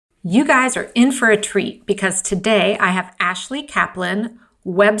You guys are in for a treat because today I have Ashley Kaplan,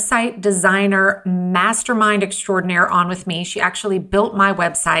 website designer, mastermind extraordinaire on with me. She actually built my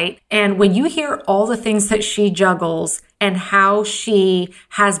website. And when you hear all the things that she juggles and how she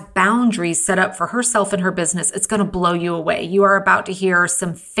has boundaries set up for herself and her business, it's going to blow you away. You are about to hear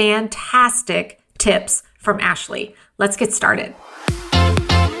some fantastic tips from Ashley. Let's get started.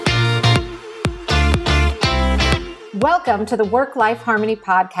 Welcome to the Work-Life Harmony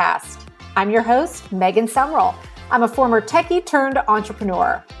Podcast. I'm your host, Megan Sumrell. I'm a former techie turned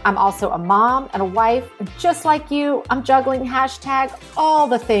entrepreneur. I'm also a mom and a wife. And just like you, I'm juggling all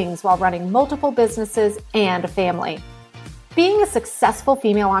the things while running multiple businesses and a family. Being a successful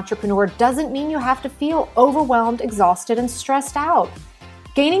female entrepreneur doesn't mean you have to feel overwhelmed, exhausted, and stressed out.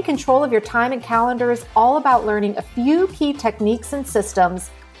 Gaining control of your time and calendar is all about learning a few key techniques and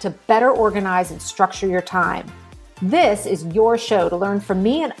systems to better organize and structure your time. This is your show to learn from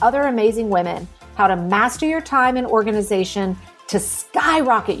me and other amazing women how to master your time and organization to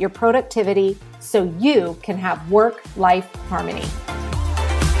skyrocket your productivity so you can have work-life harmony.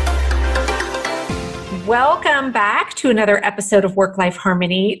 Welcome back to another episode of Work-Life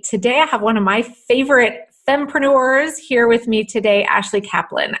Harmony. Today I have one of my favorite fempreneurs here with me today, Ashley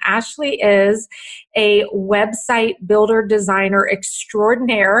Kaplan. Ashley is a website builder designer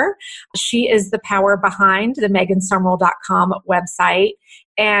extraordinaire. She is the power behind the megansumrell.com website.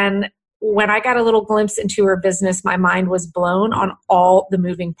 And when I got a little glimpse into her business, my mind was blown on all the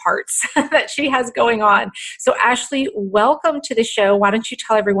moving parts that she has going on. So Ashley, welcome to the show. Why don't you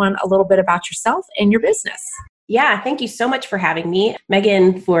tell everyone a little bit about yourself and your business? Yeah, thank you so much for having me.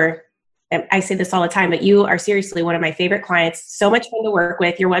 Megan, I say this all the time, but you are seriously one of my favorite clients. So much fun to work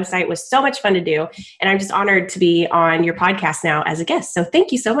with. Your website was so much fun to do. And I'm just honored to be on your podcast now as a guest. So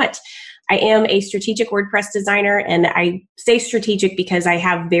thank you so much. I am a strategic WordPress designer, and I say strategic because I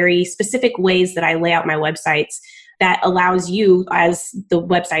have very specific ways that I lay out my websites that allows you as the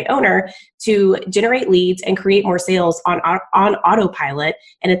website owner to generate leads and create more sales on autopilot.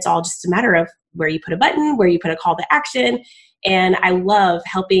 And it's all just a matter of where you put a button, where you put a call to action. And I love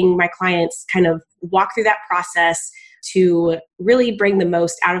helping my clients kind of walk through that process to really bring the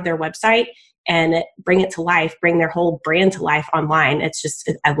most out of their website and bring it to life, bring their whole brand to life online.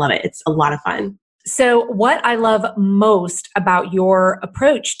 I love it. It's a lot of fun. So what I love most about your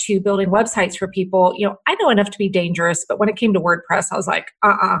approach to building websites for people, I know enough to be dangerous, but when it came to WordPress, I was like,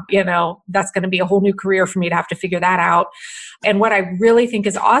 that's going to be a whole new career for me to have to figure that out. And what I really think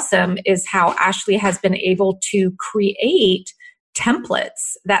is awesome is how Ashley has been able to create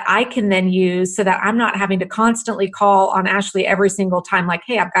templates that I can then use so that I'm not having to constantly call on Ashley every single time, like,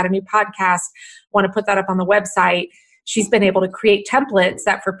 hey, I've got a new podcast, want to put that up on the website. She's been able to create templates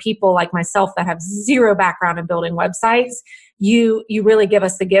that for people like myself that have zero background in building websites, you really give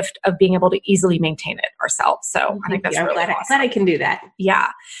us the gift of being able to easily maintain it ourselves. So I think that's really awesome. I'm glad I can do that. Yeah.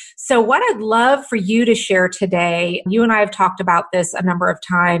 So what I'd love for you to share today, you and I have talked about this a number of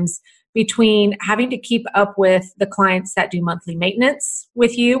times, between having to keep up with the clients that do monthly maintenance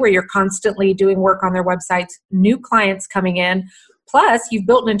with you, where you're constantly doing work on their websites, new clients coming in, plus you've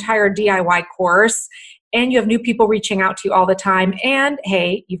built an entire DIY course, and you have new people reaching out to you all the time. And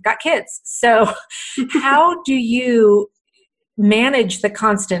hey, you've got kids. So how do you manage the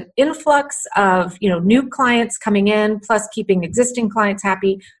constant influx of, new clients coming in, plus keeping existing clients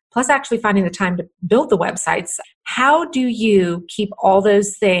happy, plus actually finding the time to build the websites? How do you keep all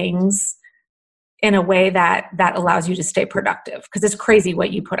those things in a way that allows you to stay productive? Because it's crazy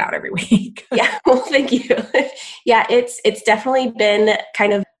what you put out every week. Yeah, well, thank you. Yeah, it's definitely been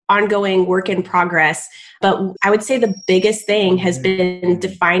kind of ongoing work in progress. But I would say the biggest thing has been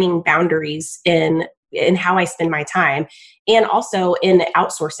defining boundaries in how I spend my time, and also in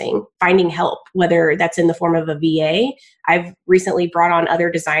outsourcing, finding help, whether that's in the form of a VA. I've recently brought on other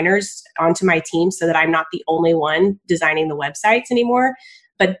designers onto my team so that I'm not the only one designing the websites anymore.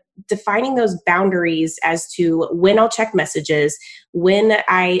 But defining those boundaries as to when I'll check messages, when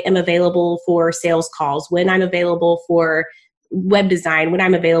I am available for sales calls, when I'm available for web design, when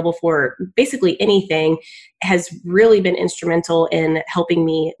I'm available for basically anything, has really been instrumental in helping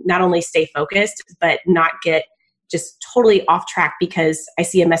me not only stay focused, but not get just totally off track because I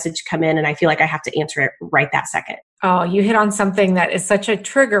see a message come in and I feel like I have to answer it right that second. Oh, you hit on something that is such a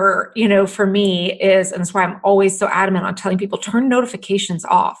trigger, for me and that's why I'm always so adamant on telling people, turn notifications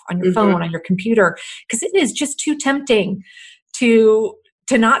off on your phone, on your computer, because it is just too tempting to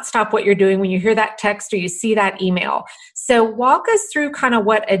not stop what you're doing when you hear that text or you see that email. So walk us through kind of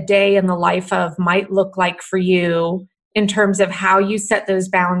what a day in the life of might look like for you in terms of how you set those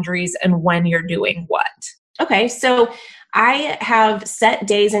boundaries and when you're doing what. Okay, so I have set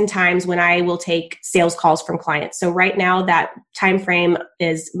days and times when I will take sales calls from clients. So right now that time frame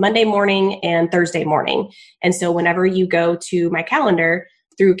is Monday morning and Thursday morning. And so whenever you go to my calendar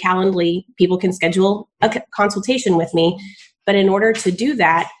through Calendly, people can schedule a consultation with me. But in order to do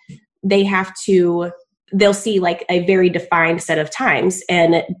that, they'll see like a very defined set of times,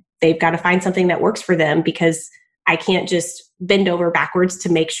 and they've got to find something that works for them, because I can't just bend over backwards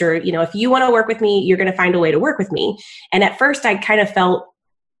to make sure, if you want to work with me, you're going to find a way to work with me. And at first I kind of felt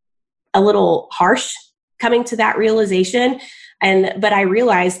a little harsh coming to that realization. But I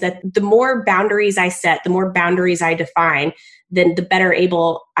realized that the more boundaries I set, the more boundaries I define, then the better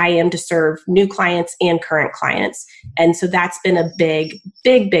able I am to serve new clients and current clients. And so that's been a big,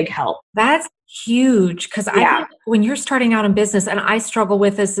 big, big help. That's huge, because I think when you're starting out in business, and I struggle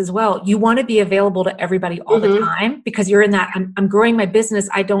with this as well, you want to be available to everybody all the time, because you're in that, I'm growing my business.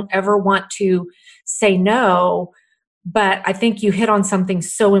 I don't ever want to say no. But I think you hit on something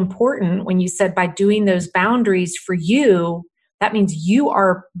so important when you said by doing those boundaries for you, that means you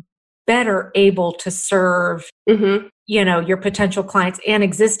are better able to serve, your potential clients and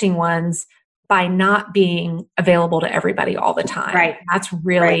existing ones by not being available to everybody all the time. Right. That's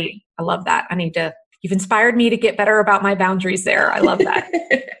really, I love that. You've inspired me to get better about my boundaries there. I love that.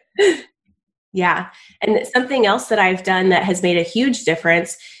 Yeah. And something else that I've done that has made a huge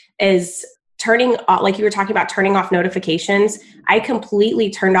difference is turning off, like you were talking about, turning off notifications. I completely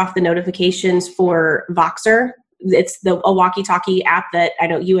turned off the notifications for Voxer. It's a walkie-talkie app that I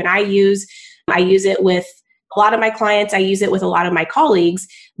know you and I use. I use it with a lot of my clients. I use it with a lot of my colleagues,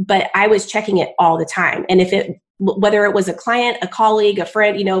 but I was checking it all the time. And whether it was a client, a colleague, a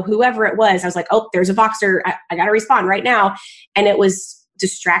friend, whoever it was, I was like, oh, there's a Voxer. I got to respond right now. And it was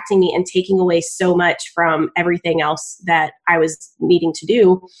distracting me and taking away so much from everything else that I was needing to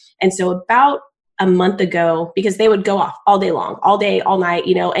do. And so about a month ago, because they would go off all day long, all day, all night,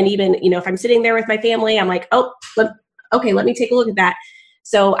 and even, if I'm sitting there with my family, I'm like, oh, let me take a look at that.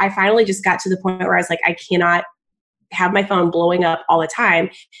 So I finally just got to the point where I was like, I cannot have my phone blowing up all the time.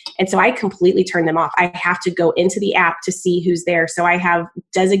 And so I completely turned them off. I have to go into the app to see who's there. So I have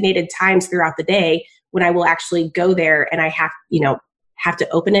designated times throughout the day when I will actually go there, and I have to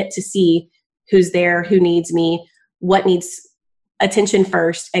open it to see who's there, who needs me, what needs attention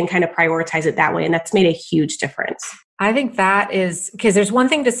first, and kind of prioritize it that way. And that's made a huge difference. I think that is, because there's one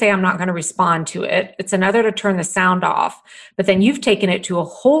thing to say, I'm not going to respond to it. It's another to turn the sound off. But then you've taken it to a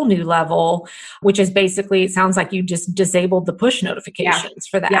whole new level, which is basically, it sounds like you just disabled the push notifications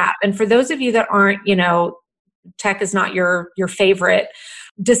for the app. And for those of you that aren't, tech is not your favorite,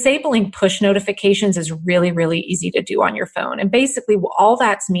 disabling push notifications is really, really easy to do on your phone. And basically all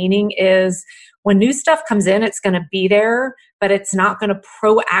that's meaning is when new stuff comes in, it's going to be there, but it's not going to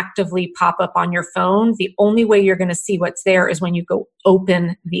proactively pop up on your phone. The only way you're going to see what's there is when you go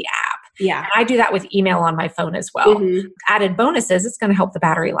open the app. Yeah. And I do that with email on my phone as well. Added bonus is it's going to help the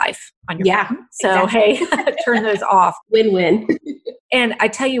battery life on your phone. So, hey, turn those off. Win-win. And I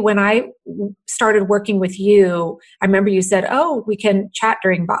tell you, when I started working with you, I remember you said, oh, we can chat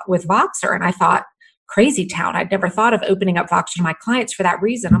with Voxer. And I thought, crazy town. I'd never thought of opening up Voxer to my clients for that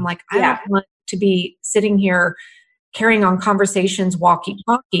reason. I'm like, I don't want to be sitting here carrying on conversations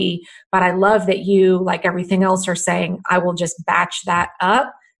walkie-talkie, but I love that you, like everything else, are saying, I will just batch that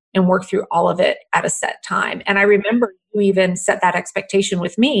up and work through all of it at a set time. And I remember you even set that expectation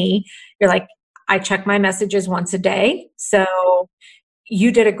with me. You're like, I check my messages once a day. So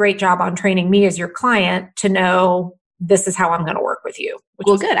you did a great job on training me as your client to know this is how I'm going to work with you.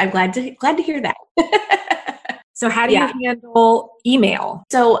 Well, good. I'm glad to hear that. So how do you handle email?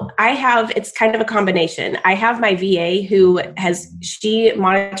 So it's kind of a combination. I have my VA she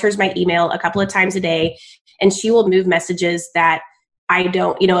monitors my email a couple of times a day, and she will move messages that I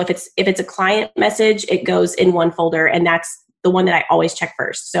don't, if it's a client message, it goes in one folder, and that's the one that I always check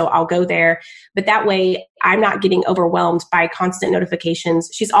first. So I'll go there, but that way I'm not getting overwhelmed by constant notifications.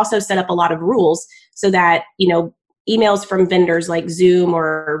 She's also set up a lot of rules so that, emails from vendors like Zoom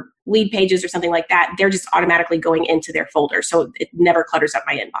or lead pages or something like that, they're just automatically going into their folder. So it never clutters up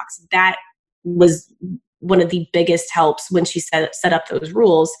my inbox. That was one of the biggest helps when she set up those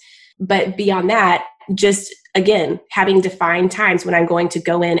rules. But beyond that, just again, having defined times when I'm going to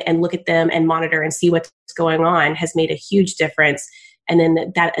go in and look at them and monitor and see what's going on has made a huge difference. And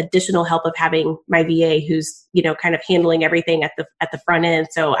then that additional help of having my VA who's, kind of handling everything at the front end.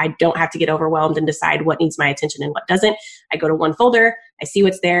 So I don't have to get overwhelmed and decide what needs my attention and what doesn't. I go to one folder, I see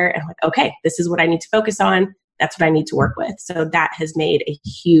what's there, and I'm like, okay, this is what I need to focus on. That's what I need to work with. So that has made a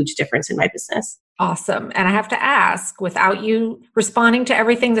huge difference in my business. Awesome. And I have to ask, without you responding to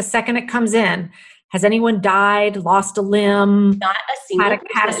everything the second it comes in, has anyone died, lost a limb, Not a single had a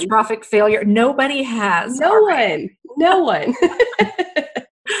person. catastrophic failure? Nobody has. No one. No one.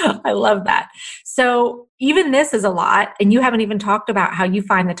 I love that. So even this is a lot, and you haven't even talked about how you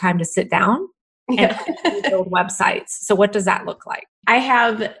find the time to sit down and build websites. So what does that look like? I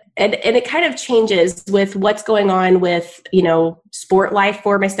have, and it kind of changes with what's going on with, sport life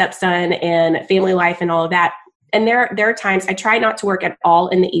for my stepson and family life and all of that. And there are times I try not to work at all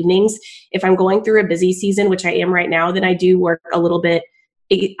in the evenings. If I'm going through a busy season, which I am right now, then I do work a little bit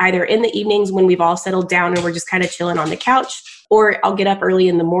either in the evenings when we've all settled down and we're just kind of chilling on the couch, or I'll get up early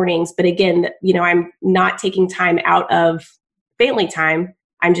in the mornings. But again, I'm not taking time out of family time.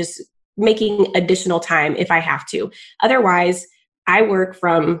 I'm just making additional time if I have to. Otherwise, I work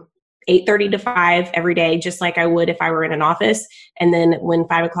from 8:30 to 5 every day, just like I would if I were in an office. And then when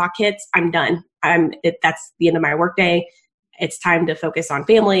 5 o'clock hits, I'm done. That's the end of my workday. It's time to focus on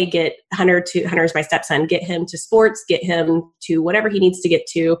family, get Hunter's my stepson, get him to sports, get him to whatever he needs to get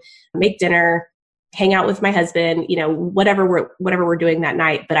to, make dinner, hang out with my husband, whatever we're doing that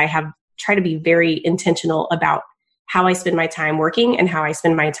night. But I try to be very intentional about how I spend my time working and how I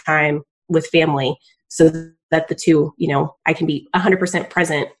spend my time with family, so that the two, I can be 100%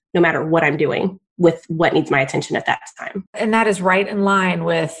 present no matter what I'm doing with what needs my attention at that time. And that is right in line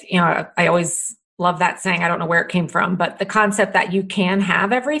with, I always love that saying. I don't know where it came from, but the concept that you can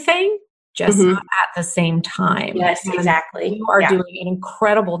have everything, just not at the same time. Yes, and exactly. You are doing an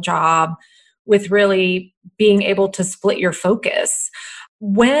incredible job with really being able to split your focus.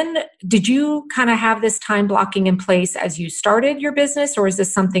 When did you kind of have this time blocking in place as you started your business, or is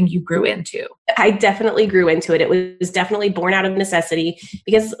this something you grew into? I definitely grew into it. It was definitely born out of necessity,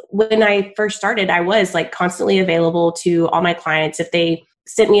 because when I first started, I was constantly available to all my clients. If they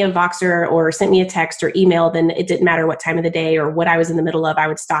sent me a Voxer or sent me a text or email, then it didn't matter what time of the day or what I was in the middle of, I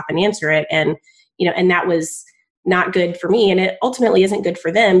would stop and answer it. And, and that was not good for me. And it ultimately isn't good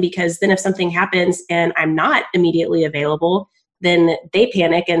for them, because then if something happens and I'm not immediately available, then they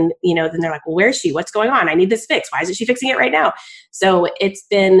panic and, then they're like, well, where is she? What's going on? I need this fixed. Why isn't she fixing it right now? So it's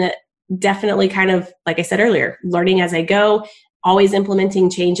been definitely kind of, like I said earlier, learning as I go, always implementing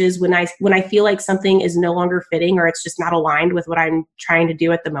changes when I feel like something is no longer fitting or it's just not aligned with what I'm trying to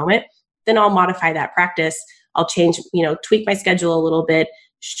do at the moment, then I'll modify that practice. I'll change, tweak my schedule a little bit,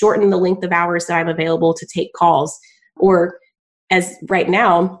 shorten the length of hours that I'm available to take calls. Or as right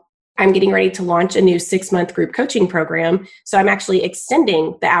now, I'm getting ready to launch a new 6-month group coaching program. So I'm actually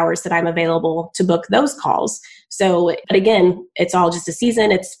extending the hours that I'm available to book those calls. So, but again, it's all just a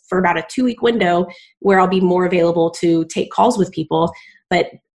season. It's for about a 2-week window where I'll be more available to take calls with people.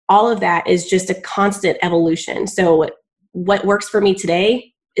 But all of that is just a constant evolution. So what works for me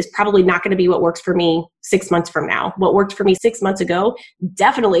today is probably not going to be what works for me 6 months from now. What worked for me 6 months ago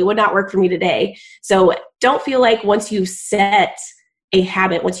definitely would not work for me today. So don't feel like once you set a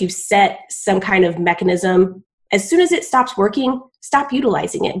habit, once you've set some kind of mechanism, as soon as it stops working, stop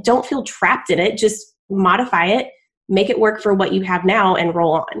utilizing it. Don't feel trapped in it. Just modify it, make it work for what you have now, and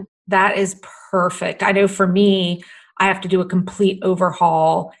roll on. That is perfect. I know for me, I have to do a complete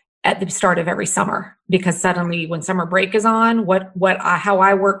overhaul at the start of every summer, because suddenly when summer break is on, how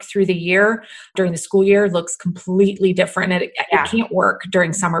I work through the year during the school year looks completely different. It can't work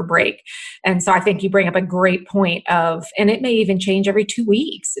during summer break. And so I think you bring up a great point and it may even change every 2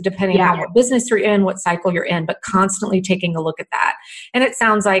 weeks, depending on what business you're in, what cycle you're in, but constantly taking a look at that. And it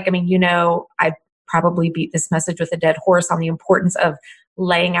sounds like, I probably beat this message with a dead horse on the importance of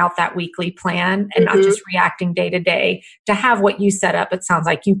laying out that weekly plan and not just reacting day to day. To have what you set up, it sounds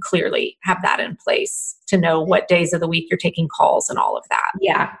like you clearly have that in place to know what days of the week you're taking calls and all of that.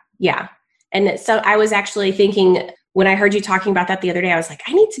 Yeah. And so I was actually thinking, when I heard you talking about that the other day, I was like,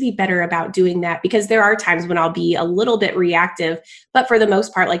 I need to be better about doing that, because there are times when I'll be a little bit reactive. But for the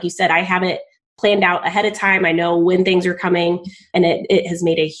most part, like you said, I have it planned out ahead of time. I know when things are coming, and it has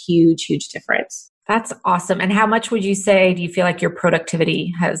made a huge, huge difference. That's awesome. And how much would you say, do you feel like your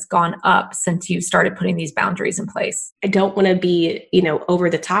productivity has gone up since you started putting these boundaries in place? I don't want to be, over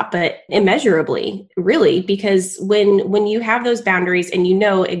the top, but immeasurably, really, because when you have those boundaries and you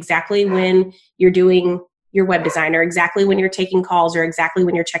know exactly when you're doing your web design, or exactly when you're taking calls, or exactly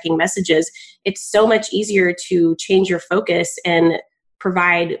when you're checking messages, it's so much easier to change your focus and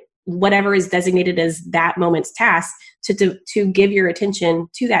provide whatever is designated as that moment's task to give your attention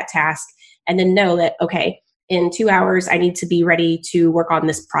to that task. And then know that, okay, in 2 hours, I need to be ready to work on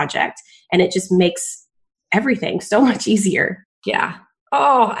this project. And it just makes everything so much easier. Yeah.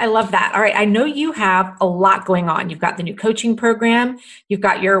 Oh, I love that. All right. I know you have a lot going on. You've got the new coaching program. You've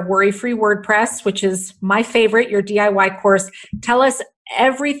got your Worry-Free WordPress, which is my favorite, your DIY course. Tell us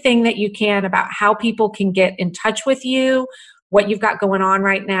everything that you can about how people can get in touch with you, what you've got going on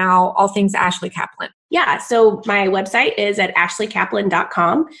right now, all things Ashley Kaplan. Yeah, so my website is at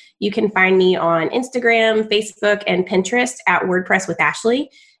ashleykaplan.com. You can find me on Instagram, Facebook, and Pinterest at WordPress with Ashley.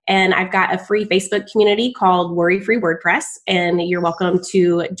 And I've got a free Facebook community called Worry Free WordPress, and you're welcome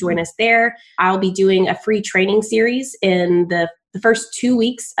to join us there. I'll be doing a free training series in the first 2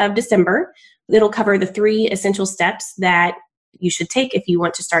 weeks of December. It'll cover the 3 essential steps that you should take if you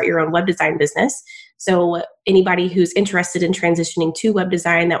want to start your own web design business. So anybody who's interested in transitioning to web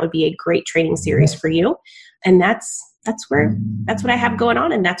design, that would be a great training series for you. And that's what I have going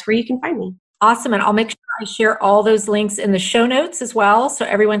on, and that's where you can find me. Awesome. And I'll make sure I share all those links in the show notes as well, so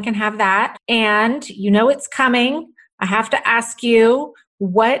everyone can have that. And you know it's coming. I have to ask you,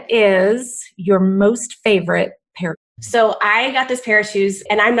 what is your most favorite pair? So I got this pair of shoes,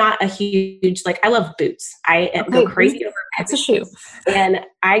 and I'm not a huge, I love boots. I go crazy over It's a shoe. And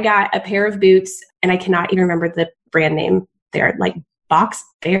I got a pair of boots, and I cannot even remember the brand name. They're like Box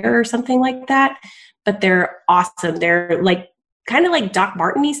Bear or something like that, but they're awesome. They're kind of like Doc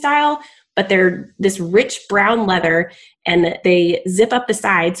Martens style, but they're this rich brown leather, and they zip up the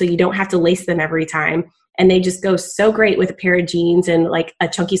side so you don't have to lace them every time. And they just go so great with a pair of jeans and like a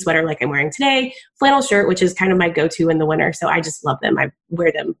chunky sweater like I'm wearing today, flannel shirt, which is kind of my go-to in the winter. So I just love them. I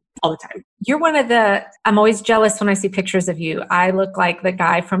wear them all the time. You're I'm always jealous when I see pictures of you. I look like the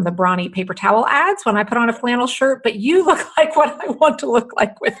guy from the Brawny paper towel ads when I put on a flannel shirt, but you look like what I want to look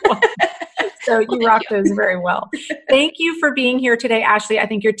like with one. So you rock those very well. Thank you for being here today, Ashley. I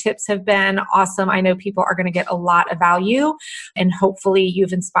think your tips have been awesome. I know people are going to get a lot of value, and hopefully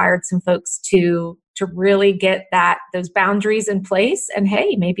you've inspired some folks to really get those boundaries in place, and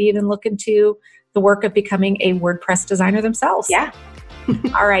hey, maybe even look into the work of becoming a WordPress designer themselves. Yeah.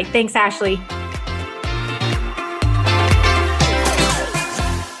 All right. Thanks, Ashley.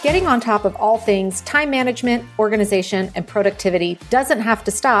 Getting on top of all things time management, organization, and productivity doesn't have to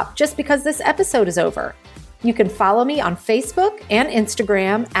stop just because this episode is over. You can follow me on Facebook and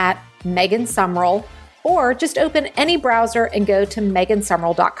Instagram at Megan Sumrell, or just open any browser and go to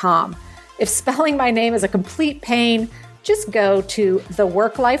megansumrell.com. If spelling my name is a complete pain, just go to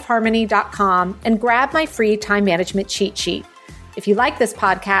theworklifeharmony.com and grab my free time management cheat sheet. If you like this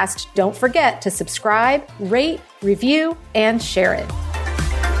podcast, don't forget to subscribe, rate, review, and share it.